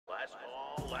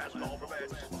Last call for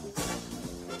beds.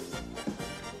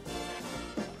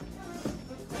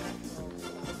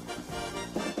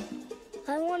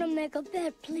 I want to make a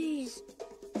bet, please.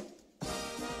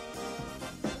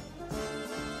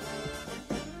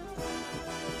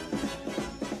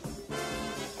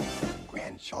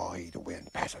 Grand Shahi to win.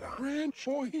 Pass it on. Grand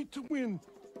Shahi to win.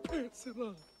 Pass it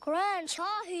on. Grand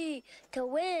Shahi to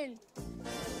win.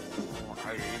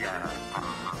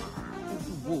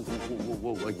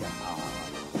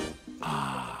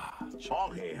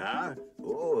 Shahi, huh?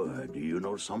 Oh, do you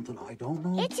know something I don't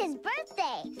know? It's his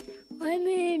birthday. I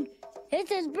mean,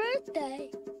 it's his birthday.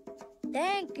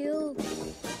 Thank you.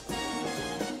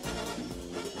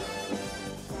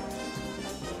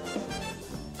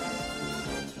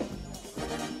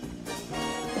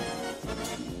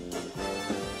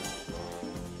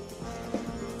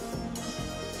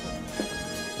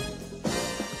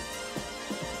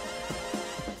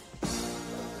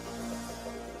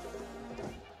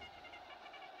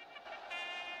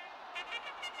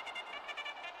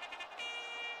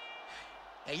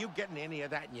 Are you getting any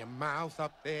of that in your mouth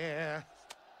up there?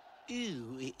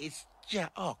 Ew, it's just...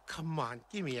 Oh, come on.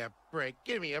 Give me a break.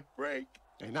 Give me a break.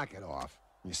 Hey, knock it off.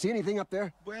 You see anything up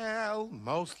there? Well,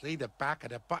 mostly the back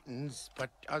of the buttons, but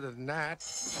other than that...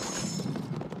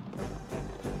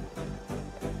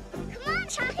 Come on,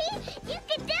 Shahi. You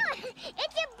can do it.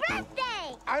 It's your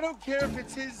birthday. I don't care if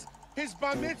it's his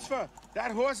bar mitzvah.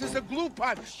 That horse is a glue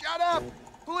pot. Shut up!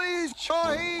 Please,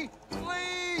 Shahi!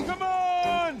 Please! Come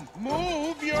on!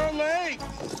 Move your legs!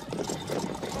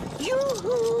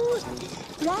 Yoo-hoo!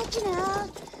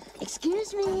 Reginald,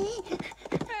 excuse me.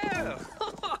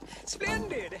 Oh,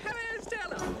 splendid. Hello,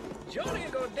 Stella. Jolly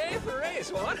good day for a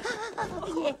race, what?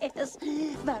 Oh, yes,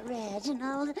 but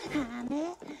Reginald,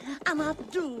 honey, I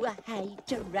do hate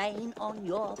to rain on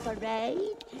your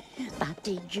parade. But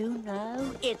did you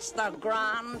know it's the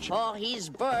Grand Shahi's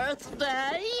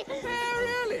birthday?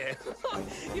 Oh, really?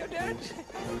 You don't?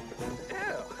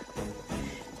 Oh.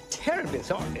 Terribly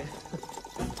sorry.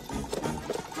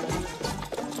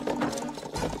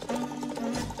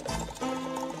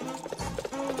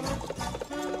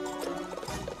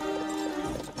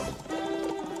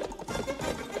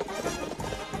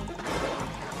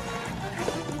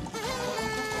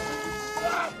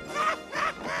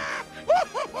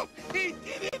 He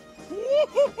did it!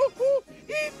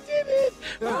 He did it!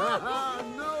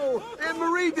 No!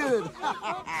 Anne-Marie did it!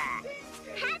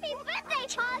 Happy birthday,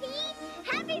 Shahi.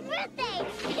 Happy birthday.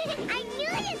 I